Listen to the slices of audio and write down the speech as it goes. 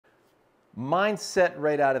Mindset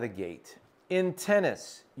right out of the gate. In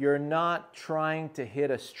tennis, you're not trying to hit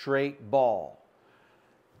a straight ball.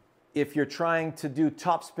 If you're trying to do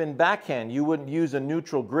topspin backhand, you wouldn't use a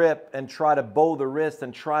neutral grip and try to bow the wrist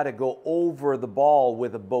and try to go over the ball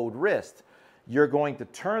with a bowed wrist. You're going to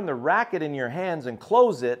turn the racket in your hands and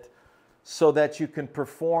close it so that you can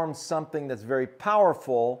perform something that's very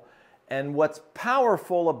powerful. And what's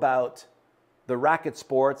powerful about the racket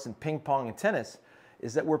sports and ping pong and tennis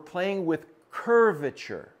is that we're playing with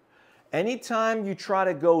curvature. Anytime you try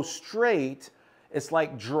to go straight, it's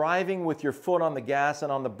like driving with your foot on the gas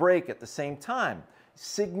and on the brake at the same time,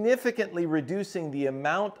 significantly reducing the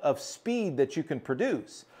amount of speed that you can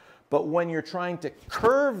produce. But when you're trying to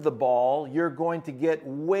curve the ball, you're going to get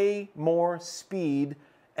way more speed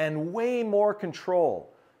and way more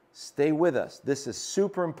control. Stay with us. This is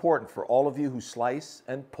super important for all of you who slice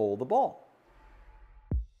and pull the ball.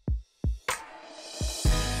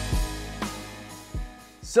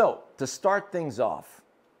 So, to start things off,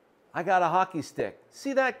 I got a hockey stick.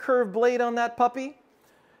 See that curved blade on that puppy?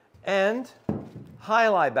 And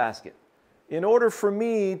alai basket. In order for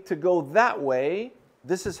me to go that way,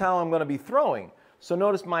 this is how I'm going to be throwing. So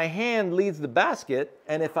notice my hand leads the basket,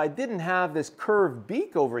 and if I didn't have this curved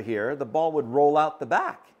beak over here, the ball would roll out the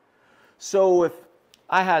back. So if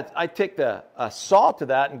I take a saw to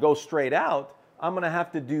that and go straight out, I'm going to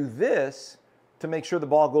have to do this to make sure the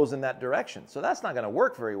ball goes in that direction. So that's not going to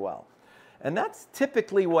work very well. And that's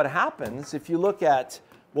typically what happens if you look at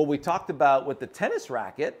what we talked about with the tennis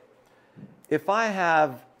racket. If I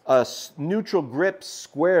have a neutral grip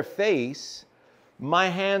square face, my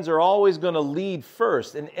hands are always going to lead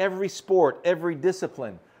first in every sport, every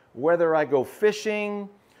discipline. Whether I go fishing,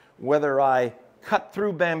 whether I cut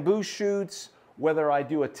through bamboo shoots, whether I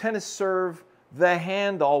do a tennis serve, the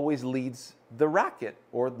hand always leads the racket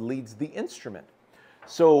or leads the instrument.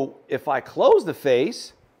 So if I close the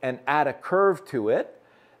face and add a curve to it,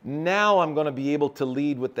 now I'm going to be able to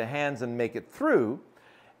lead with the hands and make it through.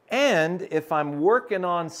 And if I'm working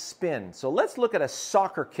on spin, so let's look at a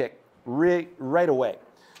soccer kick right away.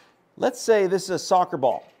 Let's say this is a soccer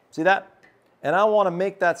ball. See that? And I want to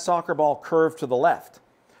make that soccer ball curve to the left.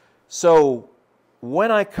 So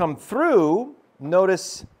when I come through,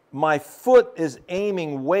 notice my foot is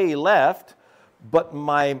aiming way left, but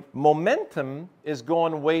my momentum is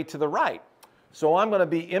going way to the right. So I'm going to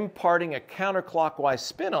be imparting a counterclockwise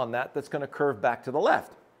spin on that that's going to curve back to the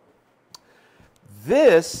left.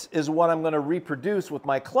 This is what I'm going to reproduce with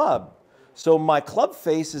my club. So my club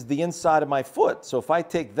face is the inside of my foot. So if I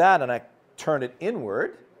take that and I turn it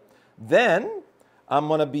inward, then I'm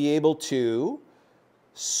going to be able to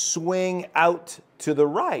swing out to the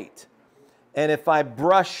right. And if I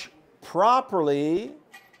brush properly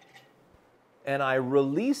and I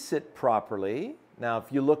release it properly, now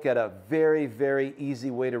if you look at a very, very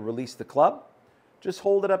easy way to release the club, just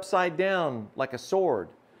hold it upside down like a sword.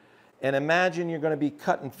 And imagine you're going to be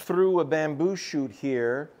cutting through a bamboo shoot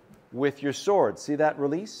here with your sword. See that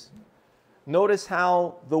release? Notice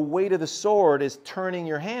how the weight of the sword is turning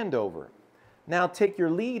your hand over. Now take your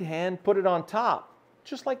lead hand, put it on top,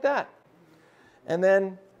 just like that. And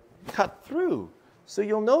then cut through. So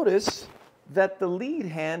you'll notice that the lead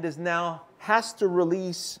hand has to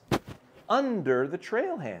release under the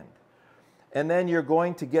trail hand. And then you're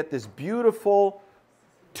going to get this beautiful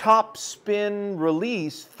top spin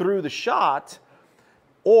release through the shot,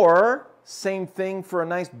 or same thing for a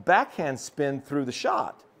nice backhand spin through the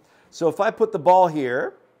shot. So if I put the ball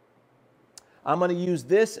here, I'm going to use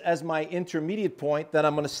this as my intermediate point that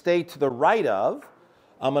I'm going to stay to the right of.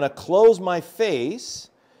 I'm going to close my face,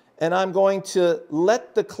 and I'm going to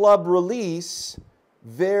let the club release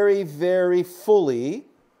very, very fully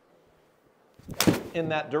in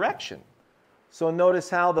that direction. So notice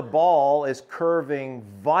how the ball is curving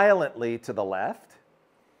violently to the left.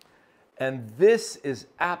 And this is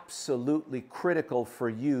absolutely critical for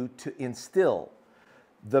you to instill.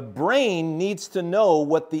 The brain needs to know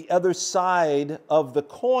what the other side of the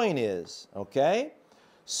coin is, okay?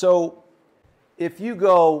 So if you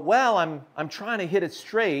go, well, I'm trying to hit it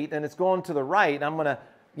straight and it's going to the right, and I'm going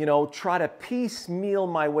to, try to piecemeal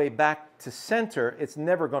my way back to center, it's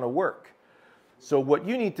never going to work. So what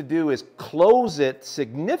you need to do is close it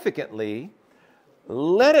significantly,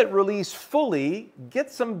 let it release fully,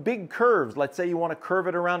 get some big curves. Let's say you want to curve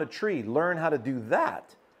it around a tree. Learn how to do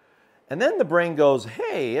that. And then the brain goes,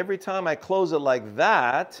 hey, every time I close it like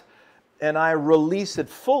that and I release it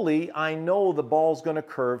fully, I know the ball's going to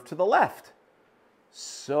curve to the left.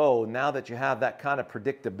 So now that you have that kind of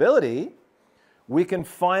predictability, we can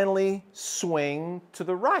finally swing to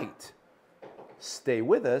the right. stay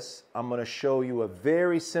with us. I'm going to show you a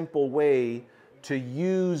very simple way to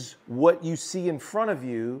use what you see in front of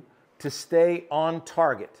you to stay on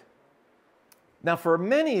target. Now, for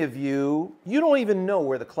many of you, you don't even know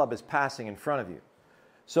where the club is passing in front of you.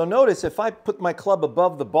 So notice if I put my club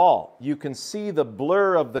above the ball, you can see the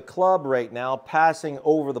blur of the club right now passing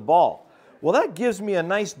over the ball. Well, that gives me a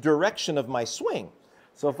nice direction of my swing.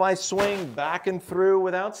 So if I swing back and through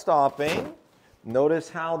without stopping, notice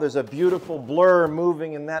how there's a beautiful blur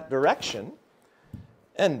moving in that direction.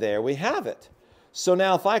 And there we have it. So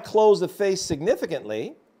now if I close the face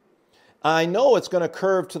significantly, I know it's going to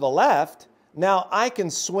curve to the left. Now I can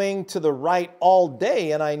swing to the right all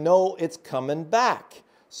day and I know it's coming back.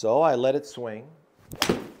 So I let it swing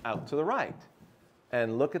out to the right.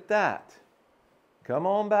 And look at that. Come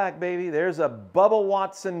on back, baby. There's a Bubba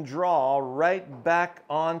Watson draw right back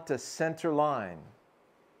onto center line.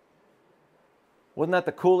 Wasn't that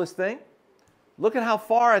the coolest thing? Look at how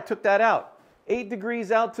far I took that out. 8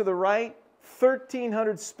 degrees out to the right,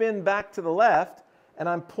 1,300 spin back to the left, and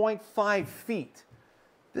I'm 0.5 feet.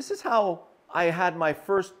 This is how I had my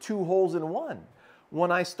first 2 holes in 1.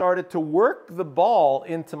 When I started to work the ball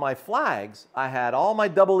into my flags, I had all my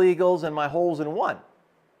double eagles and my holes in 1.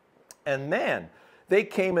 And man, they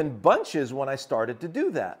came in bunches when I started to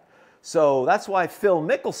do that. So that's why Phil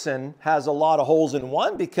Mickelson has a lot of holes in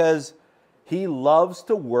 1, because he loves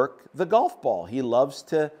to work the golf ball. He loves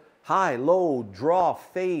to high, low, draw,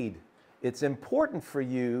 fade. It's important for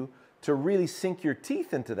you to really sink your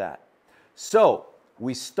teeth into that. So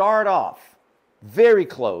we start off very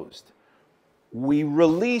closed. We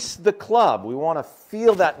release the club. We want to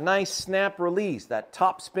feel that nice snap release, that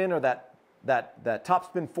top spin or that top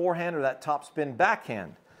spin forehand or that top spin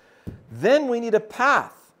backhand. Then we need a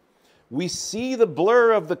path. We see the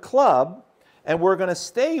blur of the club and we're going to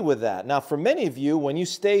stay with that. Now for many of you, when you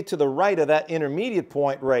stay to the right of that intermediate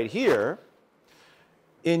point right here,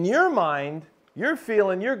 in your mind, you're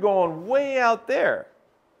feeling you're going way out there.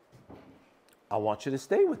 I want you to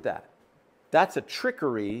stay with that. That's a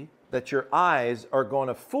trickery that your eyes are going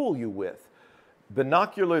to fool you with.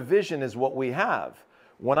 Binocular vision is what we have.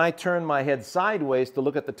 When I turn my head sideways to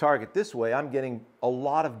look at the target this way, I'm getting a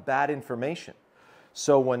lot of bad information.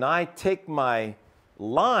 So when I take my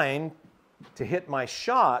line to hit my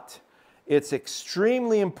shot, it's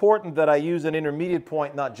extremely important that I use an intermediate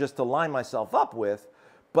point, not just to line myself up with,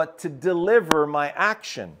 but to deliver my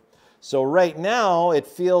action. So right now, it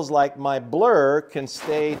feels like my blur can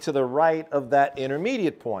stay to the right of that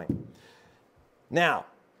intermediate point. Now,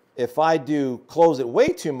 if I do close it way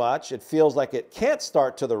too much, it feels like it can't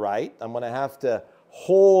start to the right. I'm going to have to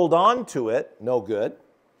hold on to it. No good.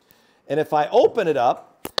 And if I open it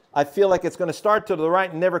up, I feel like it's going to start to the right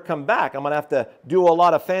and never come back. I'm going to have to do a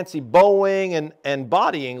lot of fancy bowing and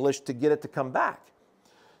body English to get it to come back.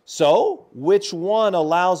 So, which one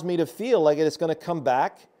allows me to feel like it's going to come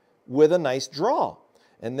back with a nice draw?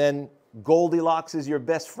 And then Goldilocks is your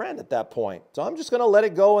best friend at that point. So I'm just going to let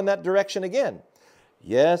it go in that direction again.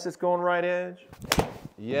 Yes, it's going right edge.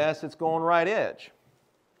 Yes, it's going right edge.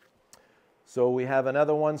 So we have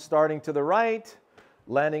another one starting to the right,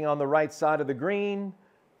 landing on the right side of the green,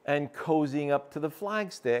 and cozying up to the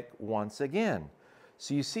flagstick once again.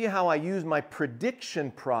 So you see how I use my prediction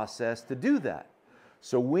process to do that.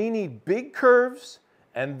 So we need big curves,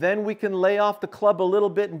 and then we can lay off the club a little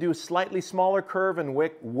bit and do a slightly smaller curve and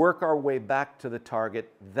work our way back to the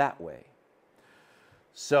target that way.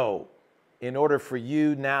 So in order for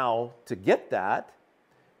you now to get that,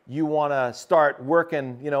 you want to start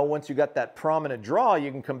working, once you got that prominent draw, you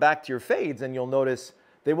can come back to your fades and you'll notice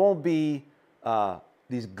they won't be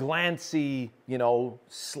these glancy,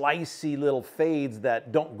 slicey little fades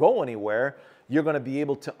that don't go anywhere. You're going to be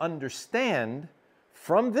able to understand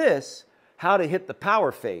from this how to hit the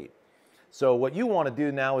power fade. So what you want to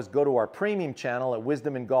do now is go to our premium channel at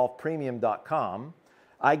wisdomandgolfpremium.com.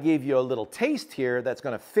 I gave you a little taste here that's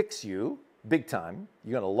going to fix you big time.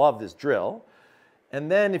 You're going to love this drill. And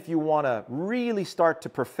then if you want to really start to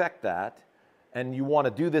perfect that, and you want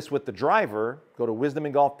to do this with the driver, go to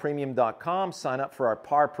wisdomandgolfpremium.com, sign up for our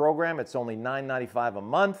PAR program. It's only $9.95 a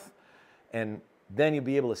month. And then you'll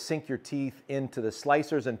be able to sink your teeth into the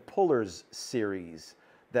Slicers and Pullers series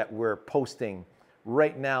that we're posting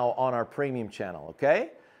right now on our premium channel,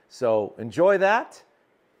 okay? So enjoy that.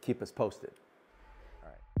 Keep us posted.